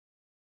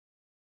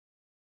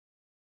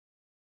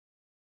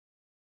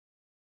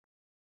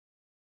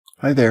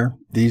Hi there,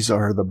 these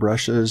are the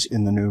brushes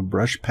in the new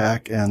brush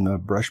pack and the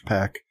brush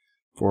pack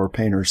for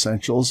Painter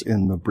Essentials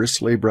in the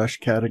Bristly Brush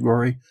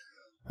category.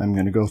 I'm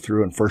going to go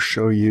through and first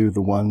show you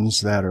the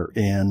ones that are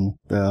in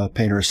the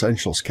Painter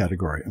Essentials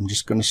category. I'm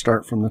just going to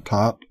start from the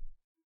top,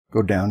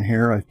 go down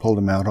here. I've pulled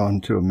them out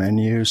onto a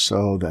menu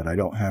so that I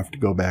don't have to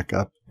go back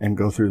up and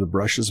go through the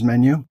brushes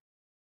menu.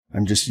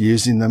 I'm just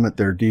using them at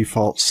their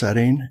default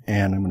setting,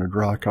 and I'm going to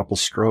draw a couple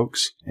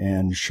strokes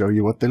and show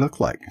you what they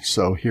look like.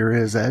 So here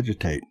is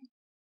Agitate.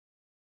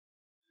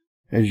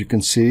 As you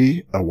can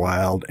see, a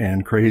wild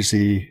and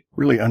crazy,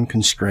 really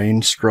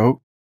unconstrained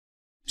stroke.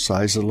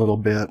 Size a little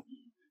bit.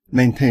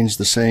 Maintains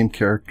the same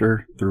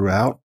character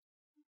throughout.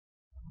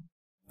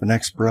 The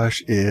next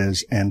brush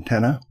is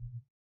Antenna.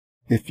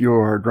 If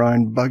you're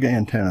drawing bug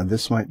antenna,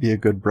 this might be a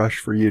good brush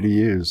for you to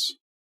use.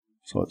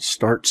 So it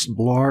starts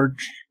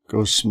large,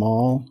 goes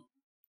small.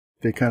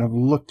 They kind of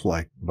look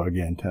like bug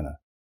antenna.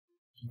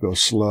 Go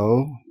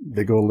slow,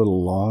 they go a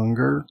little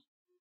longer,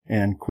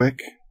 and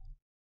quick.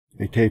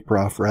 They taper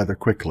off rather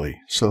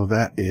quickly. So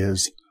that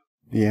is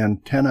the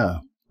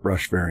antenna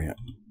brush variant.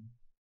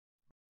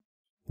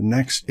 The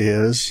next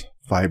is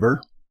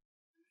Fiber,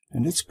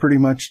 and it's pretty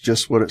much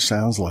just what it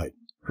sounds like.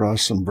 Draw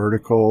some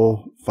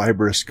vertical,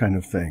 fibrous kind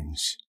of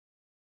things.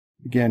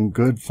 Again,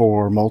 good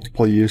for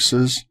multiple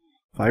uses.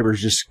 Fiber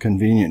is just a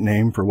convenient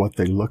name for what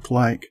they look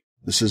like.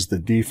 This is the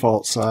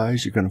default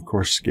size. You can, of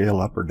course,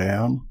 scale up or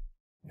down.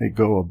 They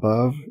go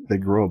above, they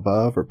grow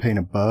above or paint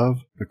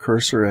above the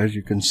cursor, as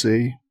you can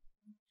see.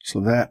 So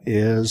that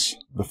is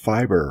the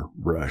Fiber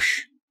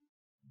brush.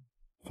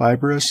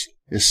 Fibrous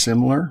is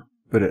similar,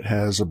 but it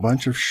has a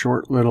bunch of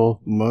short little,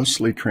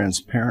 mostly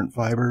transparent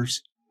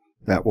fibers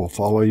that will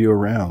follow you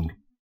around.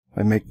 If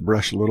I make the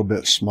brush a little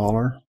bit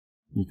smaller,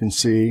 you can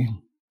see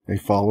they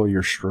follow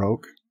your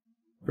stroke.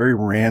 Very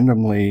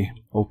randomly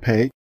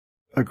opaque.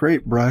 A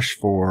great brush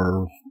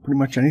for pretty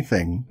much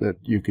anything that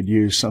you could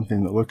use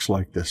something that looks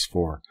like this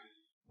for.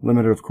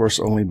 Limited, of course,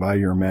 only by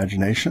your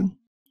imagination.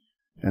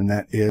 And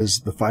that is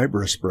the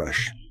fibrous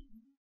brush.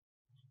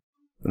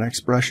 The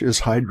next brush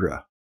is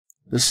Hydra.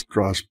 This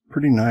draws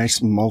pretty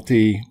nice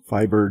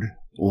multi-fibered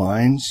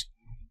lines.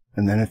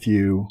 And then if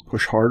you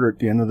push harder at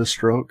the end of the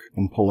stroke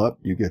and pull up,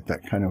 you get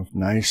that kind of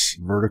nice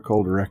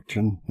vertical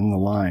direction in the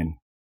line.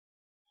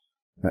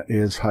 That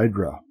is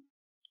Hydra.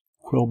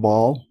 Quill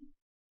Ball.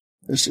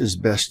 This is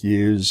best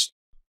used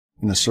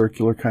in a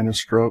circular kind of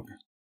stroke.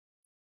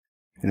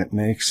 And it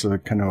makes a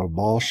kind of a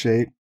ball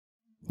shape.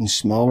 In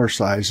smaller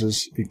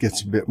sizes, it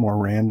gets a bit more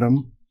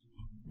random.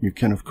 You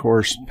can, of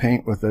course,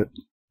 paint with it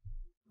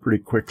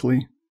pretty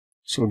quickly.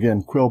 So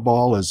again, Quill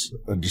Ball is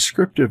a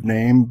descriptive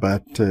name,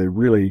 but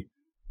really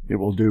it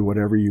will do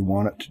whatever you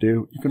want it to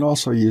do. You can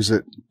also use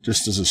it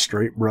just as a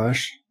straight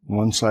brush.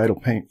 One side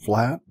will paint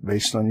flat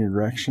based on your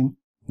direction,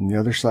 and the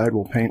other side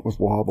will paint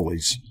with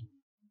wobblies.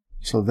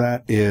 So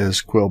that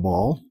is Quill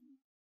Ball.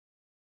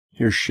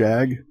 Here's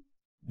Shag.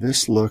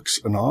 This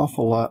looks an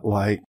awful lot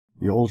like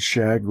the old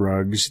shag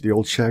rugs, the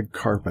old shag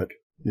carpet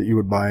that you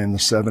would buy in the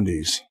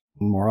 70s.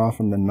 And more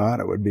often than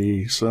not, it would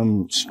be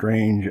some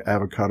strange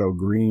avocado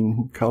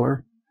green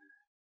color.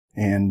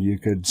 And you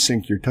could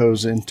sink your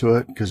toes into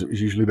it because it was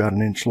usually about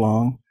an inch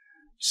long.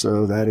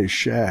 So that is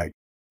Shag.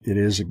 It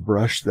is a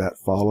brush that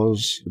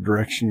follows the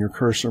direction your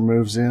cursor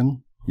moves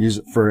in. Use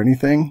it for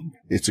anything.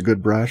 It's a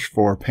good brush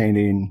for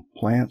painting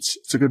plants.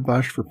 It's a good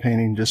brush for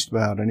painting just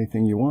about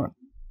anything you want.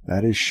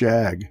 That is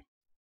Shag.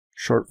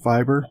 Short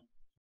Fiber.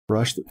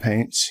 Brush that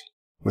paints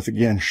with,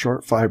 again,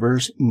 short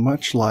fibers,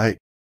 much like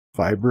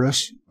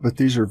fibrous, but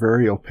these are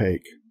very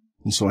opaque.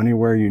 And so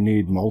anywhere you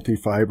need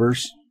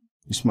multi-fibers,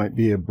 this might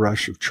be a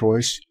brush of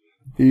choice.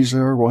 These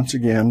are, once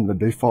again, the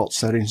default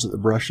settings that the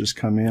brushes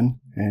come in,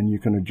 and you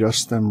can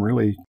adjust them,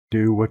 really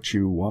do what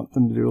you want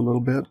them to do a little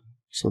bit.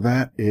 So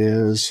that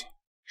is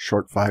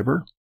Short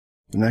Fiber.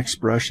 The next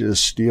brush is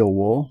Steel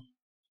Wool,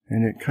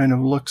 and it kind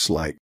of looks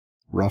like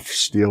rough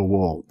steel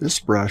wool. This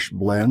brush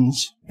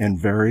blends and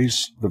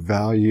varies the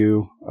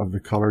value of the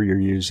color you're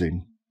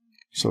using.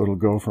 So it'll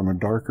go from a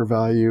darker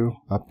value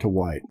up to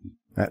white.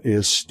 That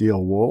is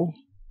Steel Wool.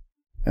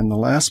 And the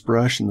last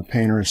brush in the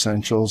Painter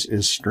Essentials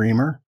is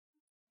Streamer.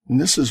 And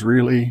this is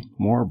really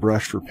more a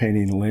brush for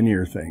painting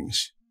linear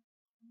things.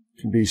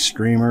 It could be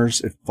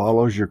streamers. It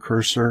follows your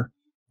cursor.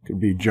 It could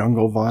be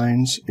jungle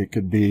vines. It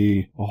could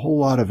be a whole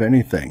lot of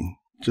anything.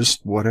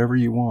 Just whatever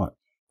you want.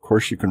 Of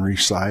course, you can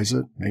resize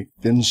it, make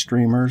thin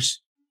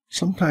streamers.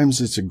 Sometimes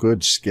it's a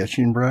good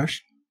sketching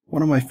brush.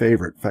 One of my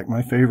favorite, in fact,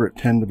 my favorite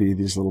tend to be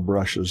these little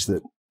brushes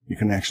that you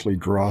can actually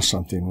draw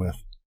something with.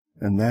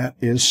 And that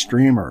is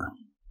Streamer.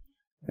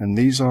 And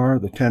these are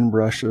the 10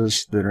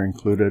 brushes that are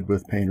included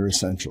with Painter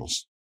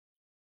Essentials.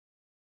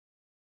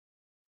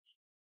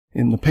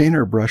 In the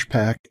Painter Brush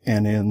Pack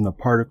and in the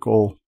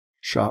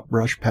ParticleShop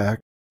Brush Pack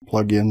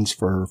plugins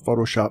for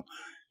Photoshop,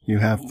 you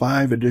have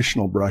 5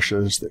 additional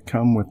brushes that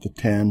come with the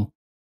 10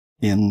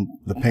 in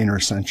the Painter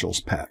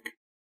Essentials pack.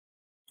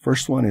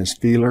 First one is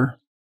Feeler.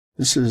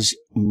 This is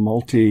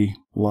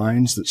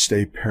multi-lines that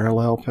stay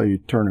parallel till you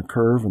turn a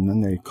curve, and then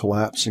they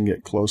collapse and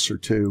get closer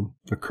to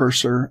the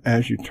cursor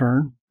as you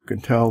turn. You can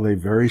tell they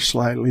vary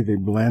slightly. They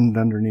blend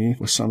underneath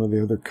with some of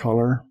the other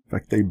color. In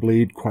fact, they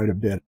bleed quite a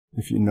bit.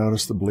 If you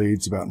notice, the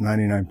bleed's about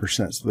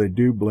 99%, so they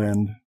do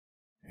blend.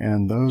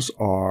 And those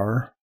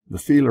are the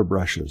feeler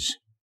brushes.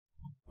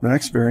 The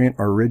next variant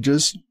are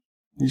ridges.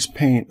 These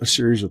paint a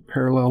series of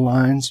parallel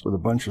lines with a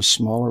bunch of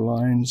smaller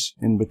lines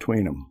in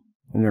between them.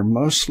 And they're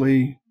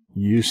mostly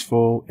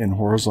useful in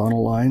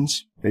horizontal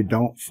lines. They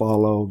don't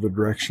follow the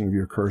direction of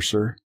your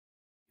cursor.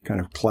 Kind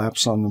of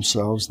collapse on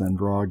themselves, then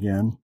draw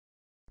again.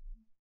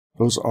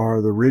 Those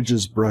are the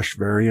ridges brush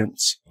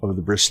variants of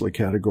the bristly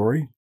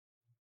category.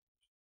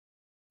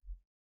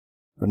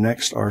 The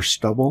next are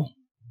stubble,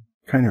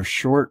 kind of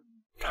short,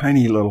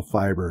 tiny little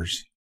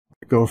fibers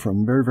that go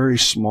from very, very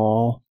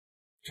small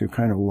to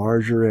kind of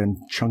larger and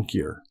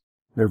chunkier.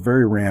 They're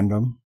very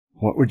random.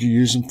 What would you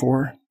use them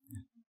for?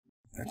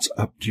 It's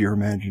up to your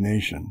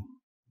imagination.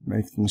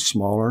 Make them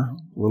smaller,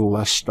 a little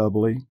less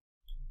stubbly.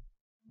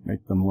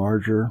 Make them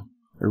larger.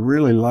 I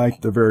really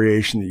like the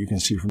variation that you can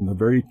see from the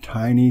very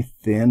tiny,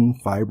 thin,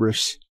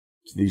 fibrous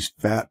to these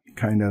fat,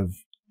 kind of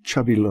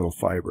chubby little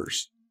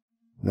fibers.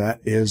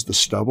 That is the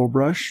stubble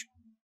brush.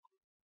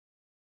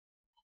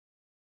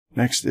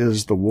 Next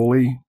is the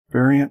woolly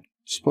variant.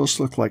 It's supposed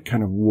to look like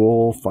kind of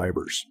wool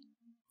fibers.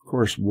 Of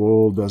course,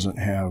 wool doesn't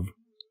have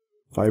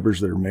fibers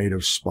that are made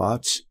of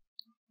spots,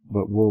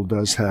 but wool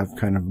does have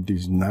kind of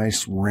these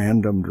nice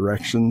random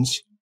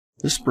directions.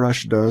 This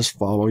brush does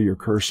follow your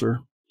cursor.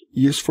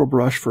 Useful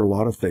brush for a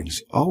lot of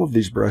things. All of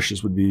these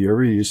brushes would be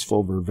very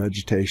useful for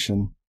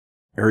vegetation,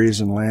 areas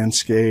in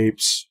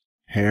landscapes,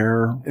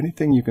 hair,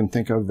 anything you can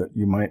think of that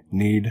you might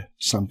need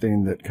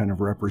something that kind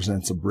of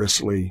represents a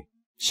bristly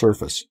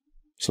surface.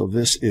 So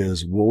this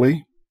is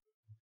woolly.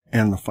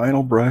 And the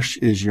final brush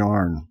is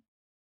yarn.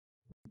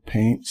 It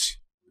paints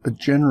a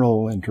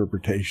general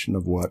interpretation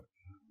of what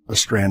a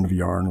strand of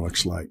yarn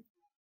looks like.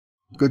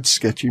 Good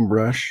sketching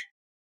brush.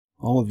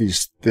 All of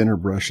these thinner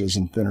brushes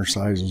and thinner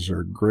sizes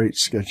are great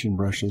sketching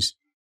brushes.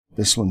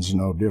 This one's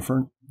no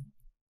different.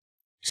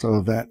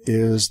 So that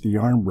is the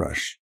yarn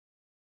brush.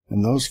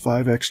 And those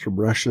 5 extra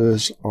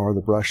brushes are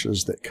the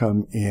brushes that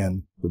come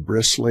in the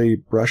Bristly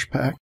Brush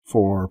Pack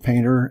for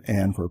Painter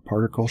and for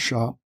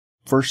ParticleShop.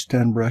 First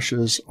 10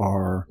 brushes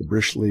are the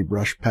Bristly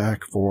Brush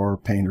Pack for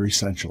Painter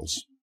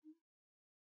Essentials.